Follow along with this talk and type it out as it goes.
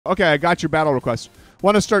Okay, I got your battle request.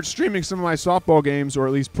 Want to start streaming some of my softball games, or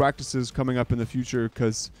at least practices coming up in the future,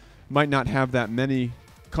 because might not have that many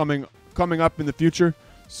coming up in the future.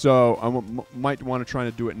 So I might want to try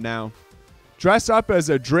to do it now. Dress up as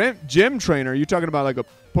a gym trainer. You talking about like a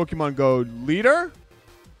Pokemon Go leader?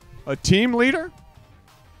 A team leader?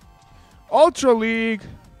 Ultra League.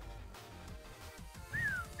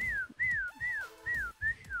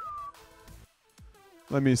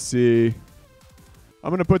 Let me see. I'm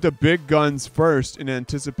going to put the big guns first in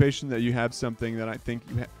anticipation that you have something that I think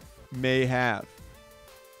you may have.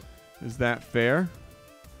 Is that fair?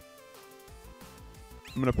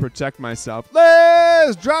 I'm going to protect myself.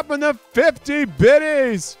 Liz! Dropping the 50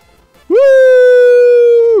 biddies!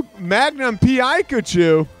 Woo! Magnum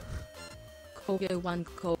Pikachu.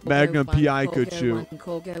 Magnum Pikachu.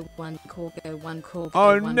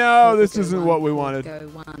 Oh no, this isn't what we wanted.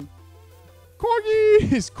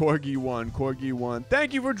 Corgis! Corgi 1. Corgi 1.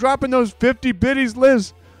 Thank you for dropping those 50 biddies,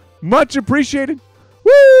 Liz. Much appreciated.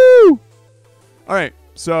 Woo! All right.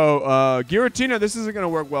 So, Giratina, this isn't going to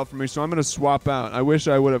work well for me, so I'm going to swap out. I wish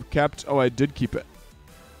I would have kept... Oh, I did keep it.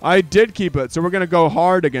 I did keep it, so we're going to go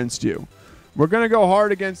hard against you. We're going to go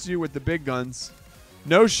hard against you with the big guns.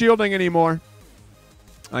 No shielding anymore.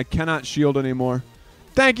 I cannot shield anymore.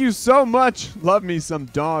 Thank you so much. Love me some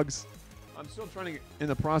dogs. I'm still trying to get in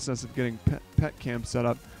the process of getting pet camp set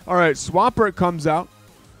up. All right, Swampert comes out.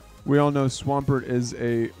 We all know Swampert is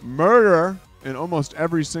a murderer in almost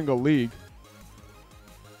every single league.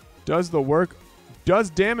 Does the work, does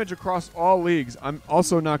damage across all leagues. I'm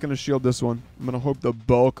also not going to shield this one. I'm going to hope the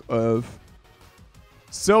bulk of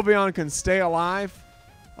Sylveon can stay alive.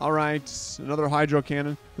 All right, another Hydro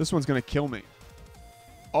Cannon. This one's going to kill me.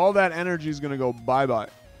 All that energy is going to go bye-bye.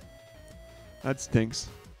 That stinks.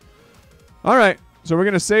 All right, so we're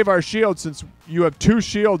going to save our shield since you have 2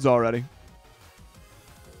 shields already.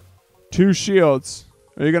 2 shields.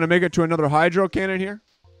 Are you going to make it to another Hydro Cannon here?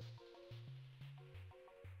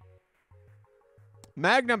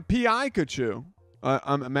 Magnum Pikachu.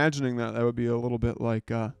 I'm imagining that would be a little bit like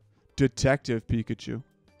Detective Pikachu.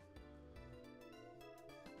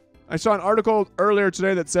 I saw an article earlier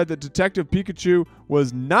today that said that Detective Pikachu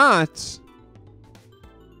was not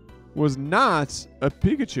a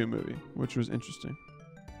Pikachu movie, which was interesting.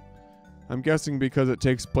 I'm guessing because it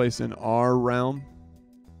takes place in our realm.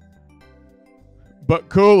 But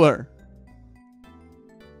cooler.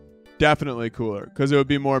 Definitely cooler, because it would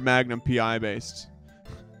be more Magnum PI based.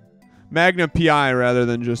 Magnum PI rather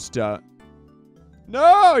than just... No!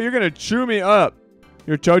 You're going to chew me up.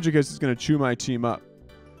 Your Togekiss is going to chew my team up.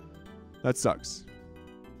 That sucks.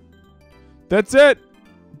 That's it.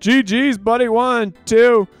 GG's, buddy. 1,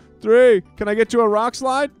 2, 3. Can I get to a rock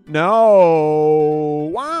slide?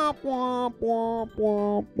 No. Womp, womp, womp,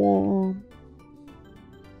 womp, womp.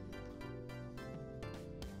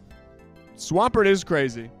 Swampert is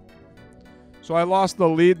crazy. So I lost the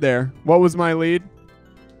lead there. What was my lead?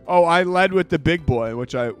 Oh, I led with the big boy,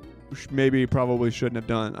 which I probably shouldn't have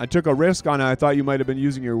done. I took a risk on it. I thought you might have been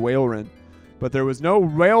using your Whaleren. But there was no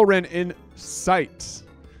Whaleren in sight.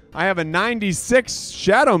 I have a 96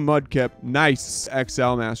 Shadow Mudkip. Nice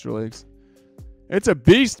XL Master Leagues. It's a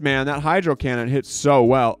beast, man. That Hydro Cannon hits so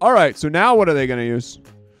well. All right, so now what are they going to use?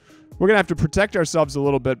 We're going to have to protect ourselves a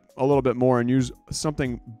little bit more and use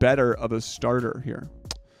something better of a starter here.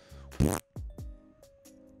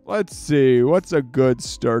 Let's see. What's a good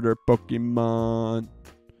starter Pokemon?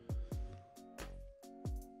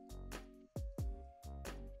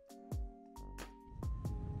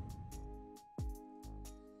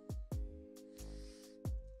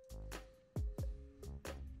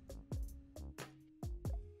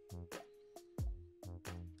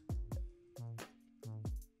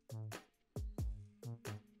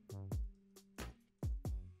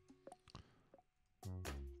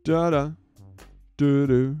 Da-da.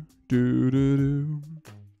 Do-do. Do-do-do.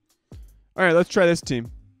 All right, let's try this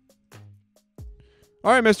team.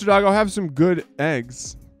 All right, Mr. Doggo, have some good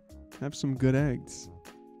eggs. Have some good eggs.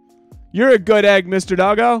 You're a good egg, Mr.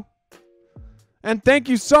 Doggo. And thank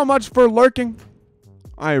you so much for lurking.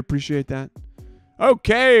 I appreciate that.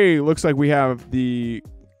 Okay, looks like we have the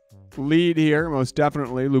lead here, most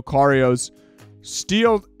definitely. Lucario's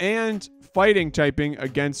steel and fighting typing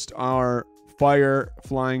against our fire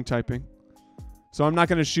flying typing. So I'm not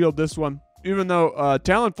going to shield this one, even though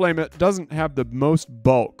Talonflame it doesn't have the most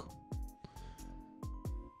bulk.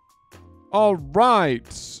 All right,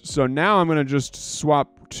 so now I'm going to just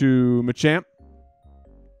swap to Machamp.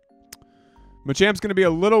 Machamp's going to be a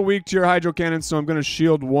little weak to your Hydro Cannon, so I'm going to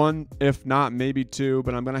shield 1, if not maybe 2,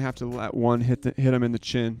 but I'm going to have to let 1 hit him in the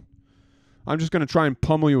chin. I'm just going to try and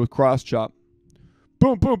pummel you with Cross Chop.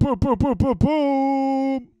 Boom, boom, boom, boom, boom, boom,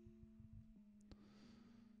 boom.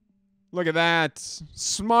 Look at that.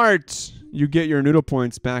 Smart. You get your noodle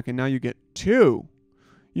points back, and now you get 2.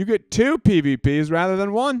 You get 2 PvPs rather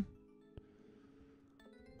than 1.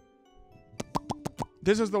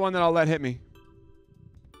 This is the one that I'll let hit me.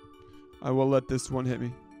 I will let this one hit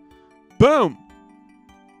me. Boom!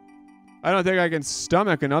 I don't think I can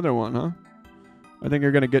stomach another one, huh? I think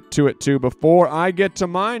you're going to get to it too before I get to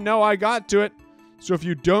mine. No, I got to it. So if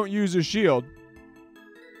you don't use a shield,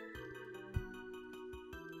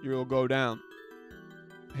 you'll go down.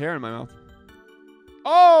 Hair in my mouth.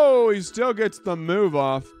 Oh, he still gets the move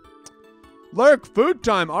off. Lurk, food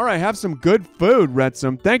time. All right, have some good food,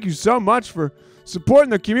 Retsum. Thank you so much for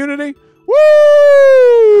supporting the community. Woo!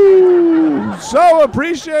 So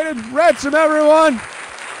appreciated. Retsum, everyone.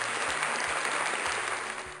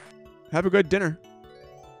 Have a good dinner.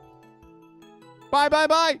 Bye, bye,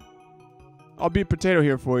 bye. I'll beat potato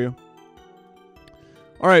here for you.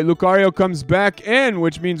 All right, Lucario comes back in,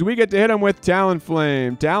 which means we get to hit him with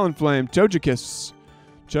Talonflame. Talonflame, Togekiss.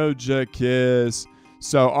 Togekiss.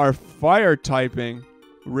 So our fire typing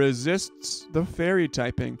resists the fairy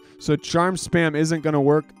typing. So Charm Spam isn't going to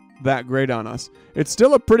work that great on us. It's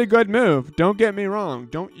still a pretty good move. Don't get me wrong.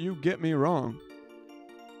 Don't you get me wrong.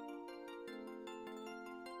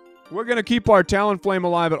 We're going to keep our Talonflame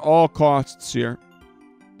alive at all costs here.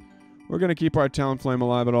 We're going to keep our Talonflame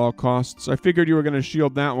alive at all costs. I figured you were going to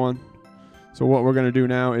shield that one. So what we're going to do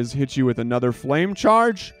now is hit you with another Flame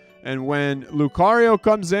Charge. And when Lucario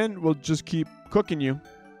comes in, we'll just keep cooking you.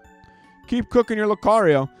 Keep cooking your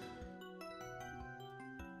Lucario.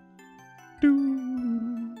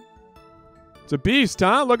 It's a beast,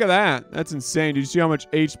 huh? Look at that. That's insane. Did you see how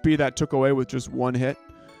much HP that took away with just one hit?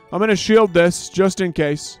 I'm going to shield this just in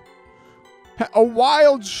case. A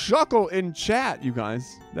wild shuckle in chat, you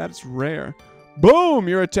guys. That's rare. Boom!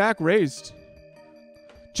 Your attack raised.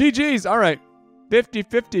 GG's. All right.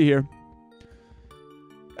 50-50 here.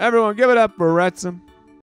 Everyone, give it up for Retsum.